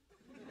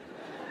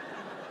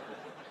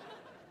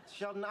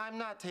 Sheldon, I'm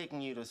not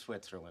taking you to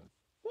Switzerland.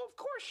 Well, of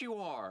course you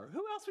are.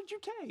 Who else would you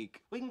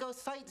take? We can go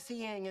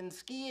sightseeing and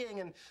skiing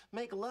and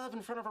make love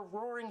in front of a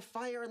roaring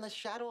fire in the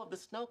shadow of the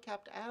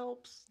snow-capped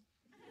Alps.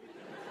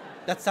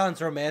 That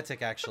sounds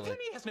romantic, actually. But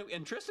Penny has no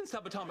interest in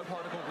subatomic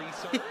particle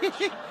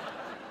research.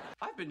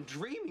 I've been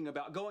dreaming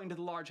about going to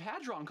the Large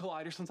Hadron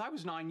Collider since I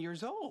was 9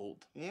 years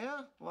old.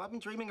 Yeah? Well, I've been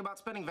dreaming about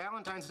spending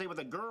Valentine's Day with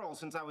a girl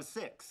since I was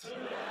 6.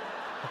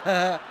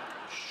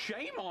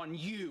 Shame on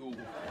you.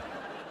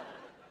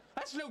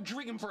 That's no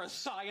dream for a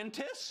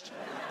scientist.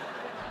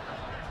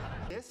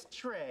 This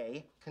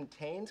tray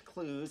contains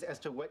clues as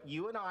to what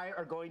you and I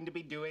are going to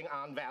be doing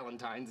on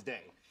Valentine's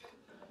Day.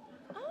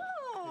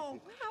 Oh,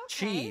 okay.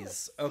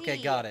 Cheese. Let's Okay,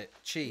 see. got it.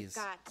 Cheese.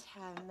 We've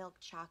got milk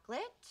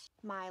chocolate.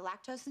 My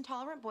lactose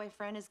intolerant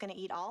boyfriend is going to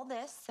eat all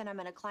this, and I'm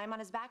going to climb on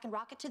his back and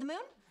rocket to the moon.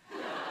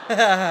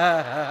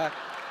 That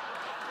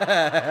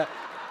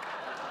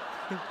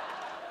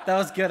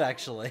was good,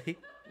 actually.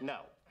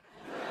 No.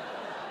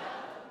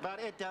 But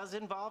it does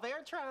involve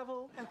air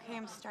travel. Okay,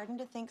 I'm starting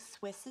to think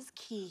Swiss is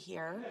key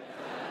here.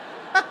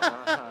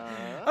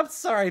 I'm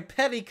sorry,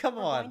 Penny, come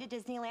We're on. going to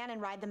Disneyland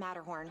and ride the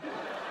Matterhorn.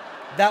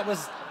 That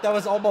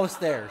was almost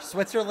there.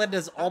 Switzerland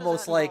is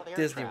almost like air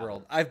Disney travel?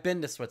 World. I've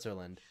been to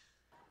Switzerland.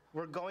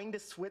 We're going to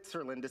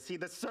Switzerland to see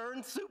the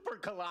CERN Super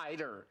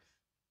Collider.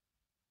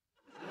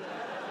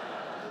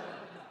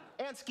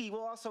 And ski.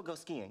 We'll also go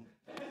skiing.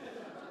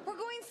 We're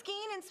going skiing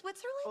in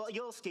Switzerland? Well,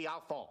 you'll ski.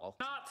 I'll fall.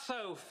 Not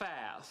so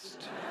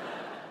fast.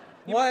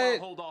 You What? might want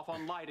to hold off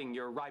on lighting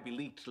your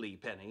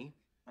Ryby-Leaktly, Penny.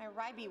 My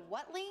Ryby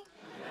Whatley?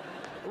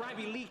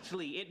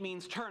 Ryby-Leaktly, it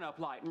means turnip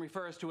light and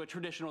refers to a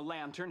traditional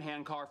lantern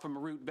hand-carved from a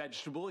root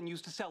vegetable and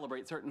used to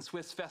celebrate certain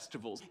Swiss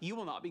festivals. You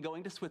will not be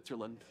going to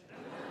Switzerland.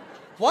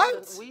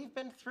 What? We've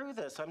been through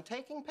this. I'm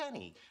taking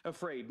Penny.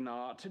 Afraid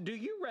not. Do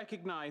you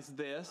recognize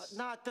this?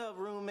 Not the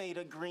roommate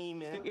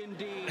agreement.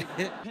 Indeed.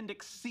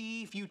 Appendix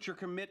C, future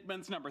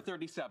commitments, number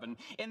 37.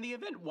 In the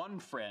event one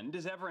friend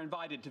is ever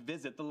invited to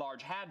visit the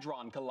Large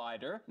Hadron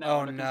Collider, now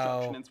under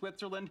construction in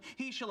Switzerland,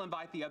 he shall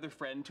invite the other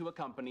friend to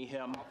accompany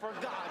him. For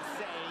God's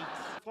sake.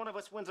 If one of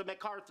us wins a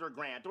MacArthur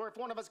grant, or if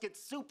one of us gets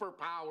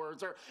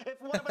superpowers, or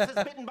if one of us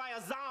is bitten by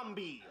a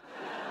zombie.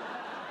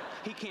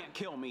 He can't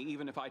kill me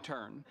even if I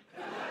turn.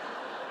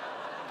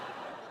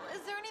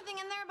 Is there anything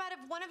in there about if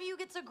one of you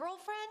gets a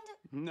girlfriend?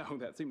 No,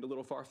 that seemed a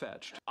little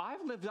far-fetched.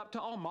 I've lived up to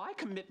all my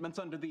commitments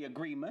under the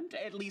agreement.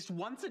 At least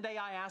once a day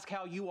I ask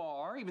how you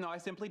are, even though I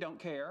simply don't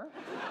care.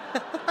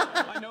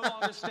 I no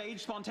longer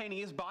stage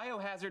spontaneous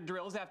biohazard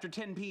drills after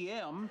 10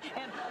 p.m.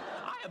 And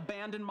I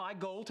abandoned my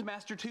goal to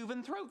master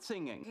Tuvan throat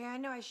singing. Yeah, I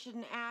know I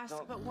shouldn't ask,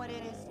 but what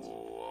it is...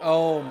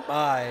 Oh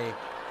my.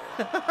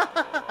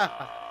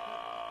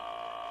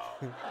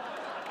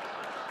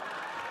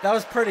 That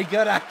was pretty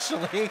good,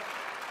 actually.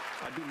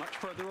 I'd be much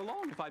further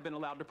along if I'd been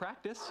allowed to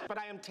practice. But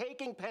I am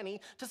taking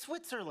Penny to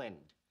Switzerland.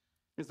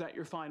 Is that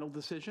your final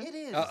decision? It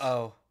is.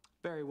 Uh-oh.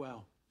 Very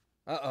well.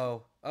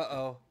 Uh-oh.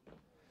 Uh-oh.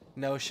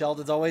 No,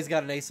 Sheldon's always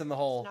got an ace in the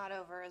hole. It's not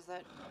over, is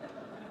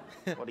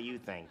it? What do you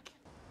think?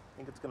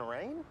 Think it's gonna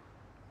rain?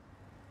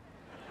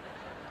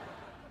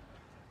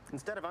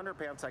 Instead of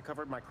underpants, I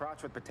covered my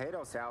crotch with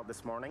potato salad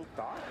this morning.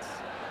 Thoughts?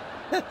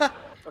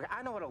 Okay,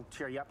 I know what'll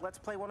cheer you up. Let's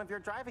play one of your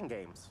driving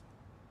games.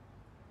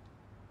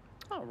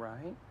 All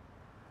right.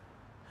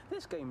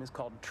 This game is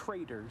called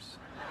Traitors.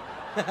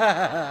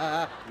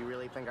 You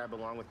really think I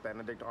belong with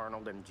Benedict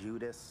Arnold and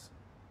Judas?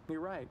 You're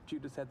right.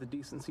 Judas had the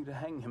decency to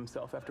hang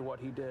himself after what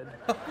he did.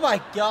 Oh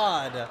my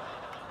God.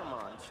 Come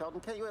on,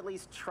 Sheldon, can't you at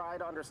least try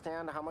to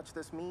understand how much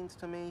this means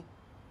to me?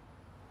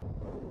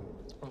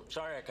 I'm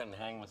sorry I couldn't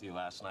hang with you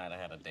last night. I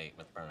had a date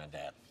with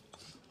Bernadette.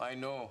 I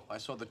know. I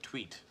saw the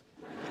tweet.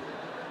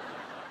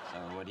 So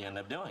what do you end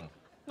up doing?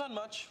 Not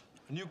much.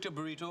 Nuked a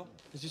burrito.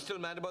 Is he still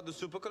mad about the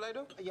Super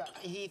Collider? Yeah,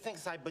 he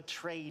thinks I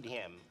betrayed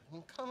him. I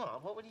mean, come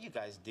on, what would you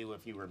guys do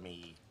if you were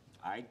me?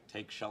 I'd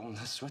take Sheldon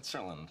to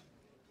Switzerland.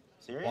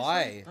 Seriously?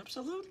 Why?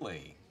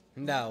 Absolutely.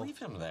 No. Leave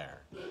him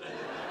there.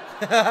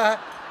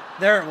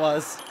 There it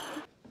was.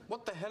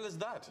 What the hell is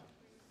that?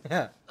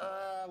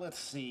 Let's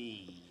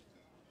see.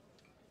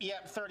 Yeah,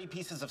 30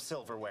 pieces of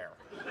silverware.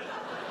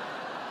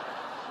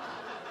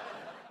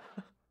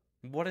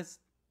 What is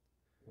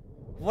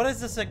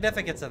the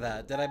significance of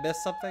that? Did I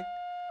miss something?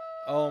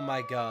 Oh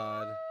my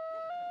God.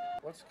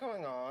 What's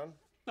going on?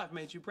 I've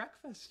made you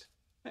breakfast.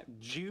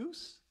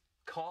 Juice,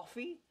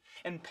 coffee,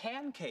 and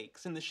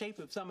pancakes in the shape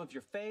of some of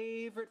your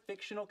favorite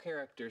fictional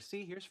characters.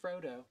 See, here's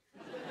Frodo.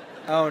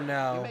 Oh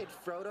no. You made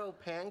Frodo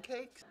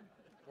pancakes?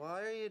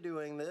 Why are you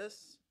doing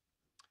this?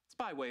 It's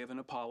by way of an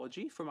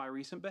apology for my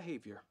recent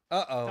behavior.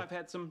 Uh-oh. I've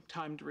had some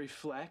time to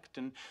reflect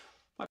and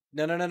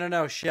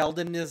No.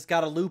 Sheldon has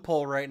got a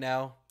loophole right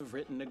now.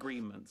 written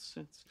agreements.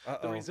 It's the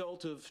Uh-oh.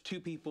 result of two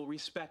people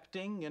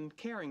respecting and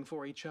caring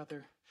for each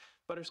other.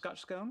 Butterscotch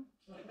scone?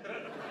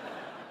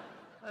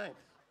 Thanks.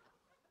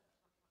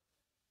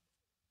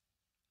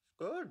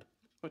 Good.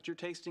 What you're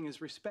tasting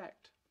is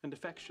respect and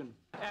affection.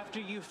 After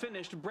you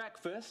finished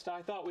breakfast,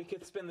 I thought we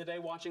could spend the day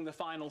watching the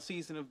final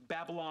season of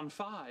Babylon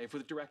 5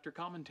 with director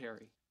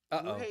commentary.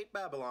 You hate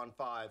Babylon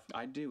 5.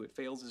 I do. It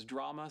fails as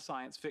drama,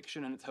 science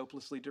fiction, and it's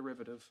hopelessly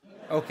derivative.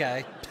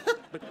 Okay.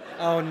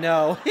 Oh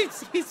no.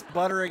 He's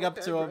buttering up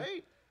to him.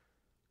 Great.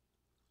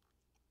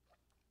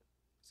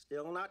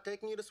 Still not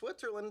taking you to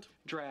Switzerland.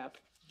 Drat.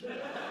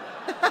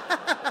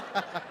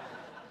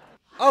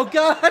 Oh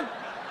God.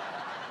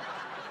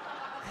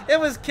 It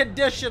was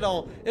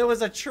conditional. It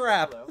was a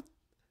trap.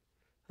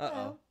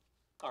 Uh-oh.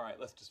 All right,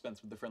 let's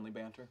dispense with the friendly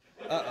banter.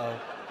 Uh-oh.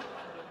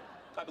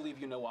 I believe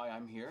you know why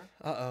I'm here.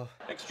 Uh-oh.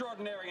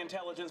 Extraordinary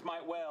intelligence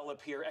might well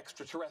appear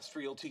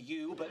extraterrestrial to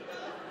you, but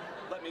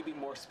let me be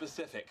more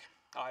specific.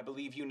 I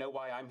believe you know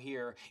why I'm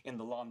here in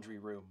the laundry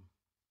room.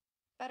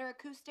 Better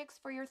acoustics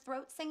for your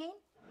throat singing?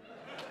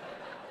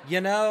 You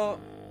know...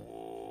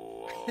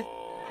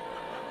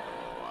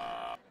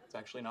 It's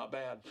actually not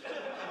bad.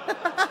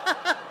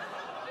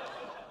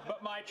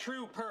 But my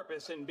true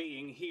purpose in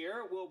being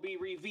here will be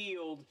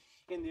revealed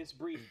in this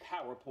brief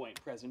PowerPoint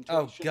presentation.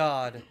 Oh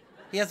God.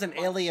 He has an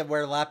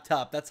Alienware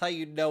laptop. That's how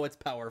you know it's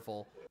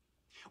powerful.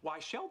 Why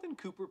Sheldon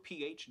Cooper,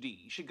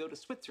 PhD, should go to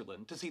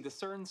Switzerland to see the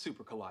CERN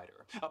Super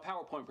Collider. A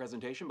PowerPoint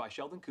presentation by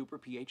Sheldon Cooper,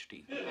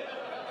 PhD.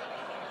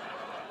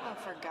 Oh,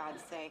 for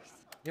God's sakes.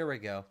 Here we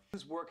go.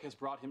 His work has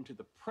brought him to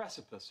the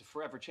precipice of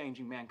forever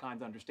changing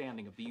mankind's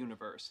understanding of the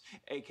universe,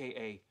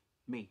 aka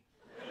me.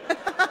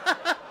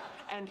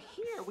 And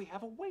here we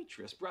have a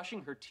waitress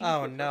brushing her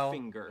teeth with her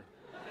finger,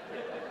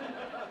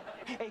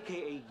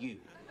 aka you.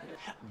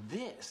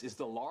 This is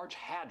the Large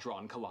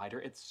Hadron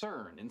Collider at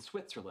CERN in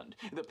Switzerland,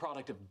 the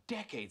product of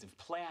decades of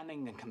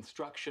planning and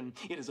construction.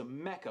 It is a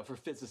mecca for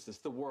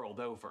physicists the world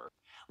over.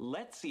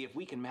 Let's see if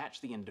we can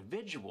match the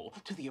individual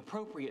to the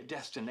appropriate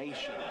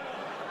destination.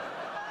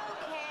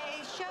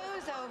 Okay,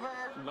 show's over.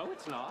 No,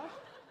 it's not.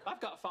 I've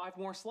got 5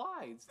 more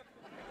slides.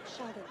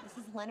 Sheldon, this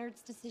is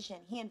Leonard's decision.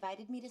 He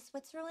invited me to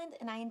Switzerland,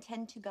 and I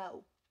intend to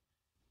go.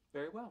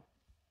 Very well.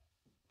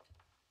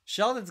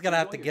 Sheldon's gonna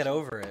have to get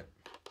over it.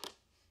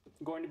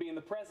 I'm going to be in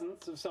the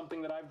presence of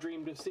something that I've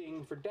dreamed of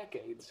seeing for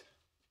decades.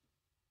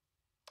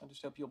 I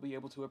just hope you'll be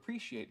able to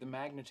appreciate the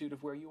magnitude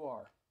of where you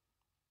are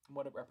and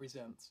what it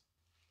represents.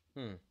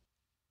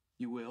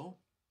 You will?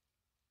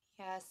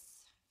 Yes,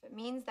 if it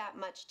means that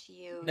much to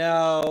you.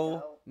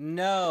 No,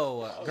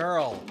 no,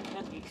 girl.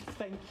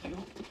 Thank you.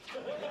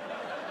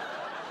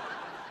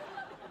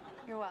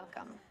 You're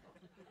welcome.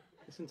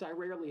 Since I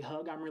rarely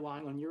hug, I'm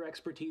relying on your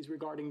expertise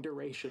regarding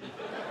duration.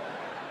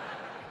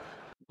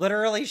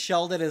 Literally,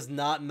 Sheldon is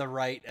not in the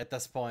right at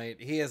this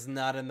point. He is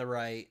not in the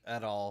right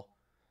at all.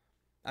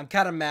 I'm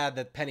kind of mad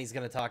that Penny's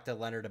going to talk to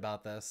Leonard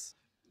about this.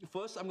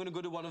 First, I'm going to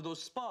go to one of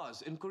those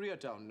spas in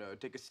Koreatown.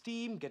 Take a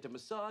steam, get a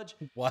massage.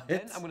 What?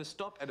 Then I'm going to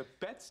stop at a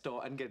pet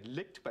store and get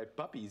licked by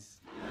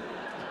puppies.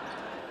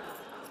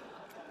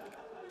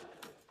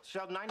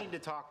 Sheldon, I need to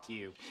talk to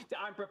you.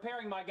 I'm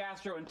preparing my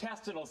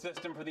gastrointestinal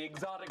system for the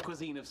exotic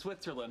cuisine of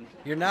Switzerland.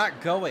 You're not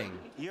going.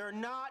 You're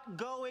not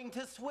going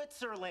to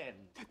Switzerland.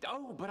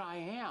 Oh, but I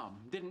am.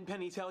 Didn't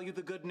Penny tell you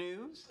the good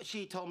news?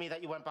 She told me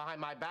that you went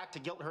behind my back to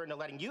guilt her into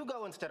letting you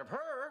go instead of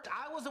her.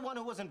 I was the one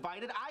who was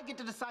invited. I get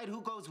to decide who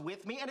goes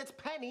with me, and it's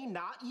Penny,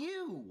 not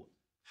you.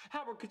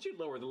 Howard, could you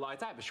lower the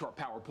lights? I have a short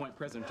PowerPoint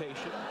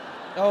presentation.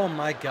 Oh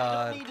my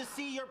God. I don't need to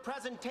see your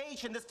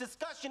presentation. This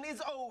discussion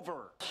is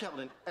over.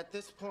 Sheldon, at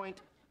this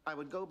point, I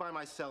would go by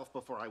myself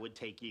before I would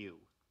take you.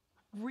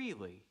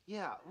 Really?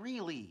 Yeah,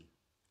 really.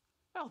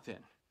 Well then,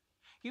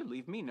 you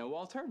leave me no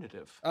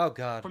alternative. Oh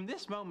God. From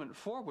this moment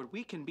forward,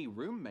 we can be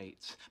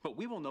roommates, but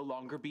we will no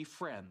longer be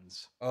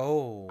friends.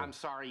 Oh. I'm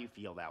sorry you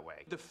feel that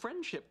way. The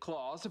friendship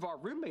clause of our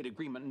roommate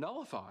agreement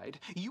nullified,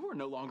 you are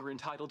no longer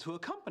entitled to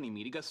accompany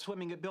me to go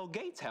swimming at Bill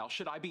Gates' house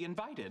should I be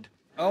invited.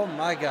 Oh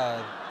my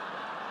God.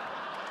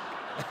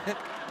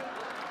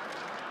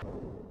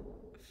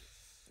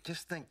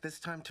 Just think, this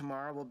time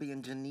tomorrow we'll be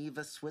in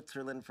Geneva,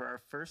 Switzerland for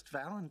our first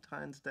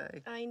Valentine's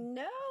Day. I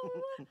know.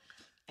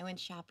 I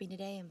went shopping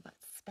today and bought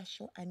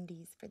special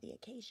undies for the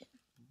occasion.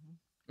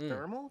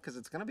 Thermal? Because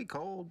it's going to be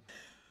cold.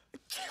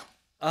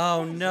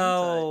 Oh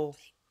no.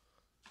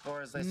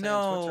 Or as they say in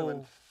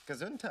Switzerland,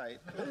 Gesundheit.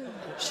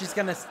 She's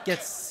gonna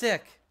get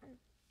sick.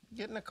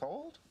 Getting a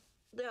cold?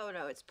 No,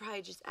 it's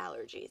probably just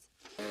allergies.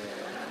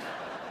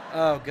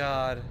 Oh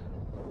God.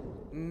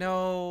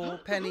 No,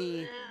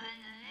 Penny.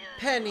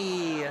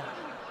 Penny!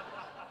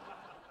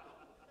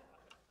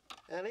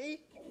 Penny?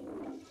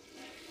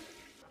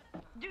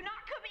 Do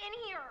not come in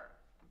here.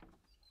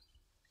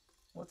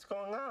 What's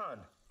going on?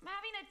 I'm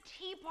having a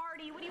tea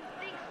party. What do you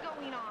think's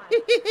going on?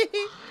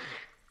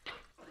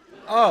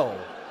 Oh.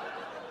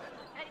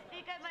 I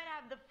think I might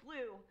have the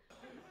flu.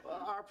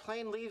 Well, our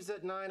plane leaves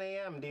at 9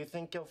 a.m. Do you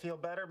think you'll feel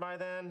better by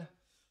then?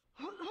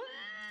 Yeah,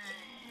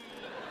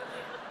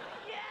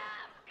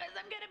 because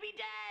I'm going to be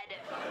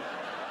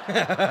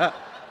dead.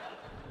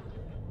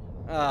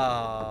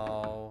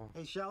 Oh.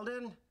 Hey,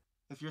 Sheldon,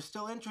 if you're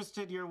still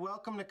interested, you're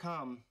welcome to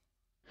come.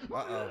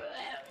 Uh-oh.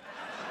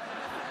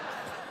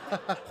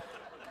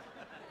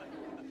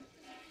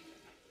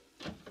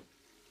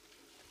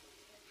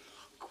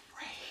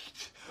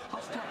 Great.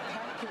 I'll start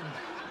packing.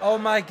 Oh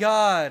my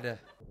God.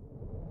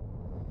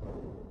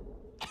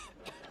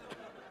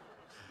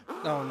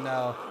 Oh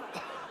no.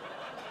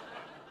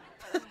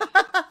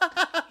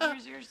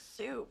 Here's your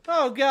soup.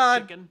 Oh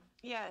God. Chicken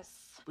Yes.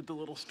 with the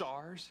little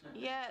stars.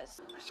 Yes.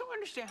 I just don't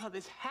understand how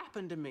this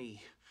happened to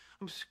me.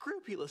 I'm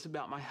scrupulous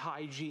about my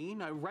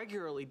hygiene. I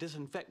regularly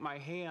disinfect my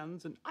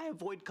hands, and I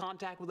avoid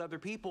contact with other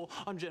people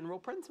on general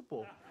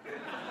principle.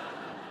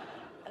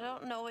 I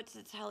don't know what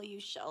to tell you,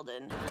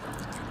 Sheldon.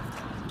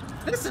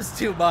 This is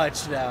too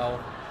much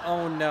now.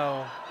 Oh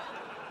no.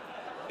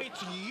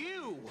 It's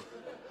you!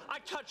 I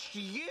touched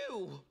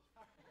you!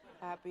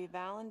 Happy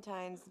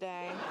Valentine's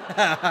Day.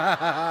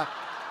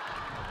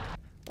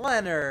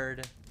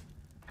 Leonard.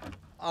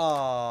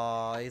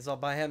 Oh, he's all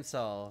by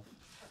himself.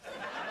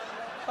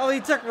 Oh, he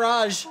took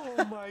Raj.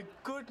 Oh my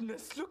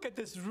goodness, look at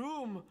this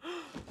room.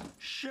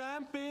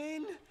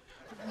 Champagne,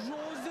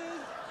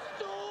 roses,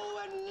 so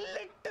and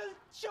little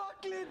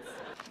chocolates.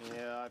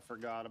 Yeah, I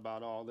forgot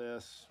about all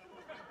this.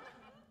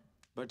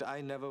 But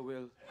I never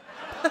will.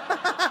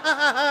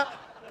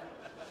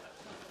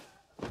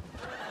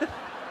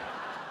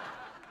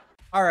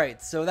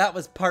 Alright, so that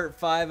was part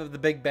 5 of the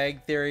Big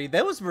Bang Theory.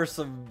 Those were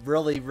some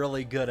really,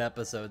 really good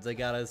episodes, I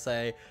gotta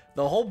say.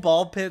 The whole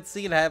ball pit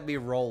scene had me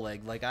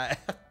rolling. Like, I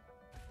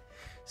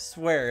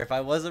swear, if I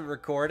wasn't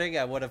recording,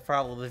 I would have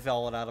probably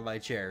fallen out of my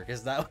chair,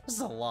 because that was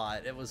a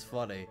lot. It was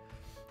funny.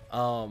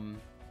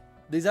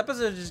 These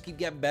episodes just keep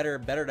getting better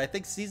and better, and I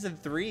think season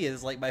 3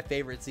 is like my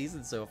favorite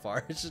season so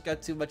far. It's just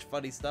got too much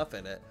funny stuff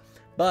in it.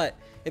 But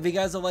if you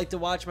guys would like to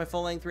watch my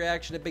full-length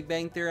reaction to Big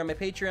Bang Theory on my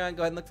Patreon,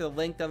 go ahead and look for the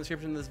link down in the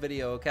description of this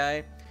video,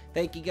 okay?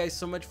 Thank you guys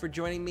so much for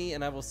joining me,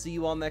 and I will see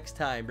you all next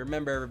time.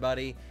 Remember,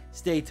 everybody,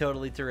 stay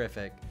totally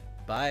terrific.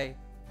 Bye.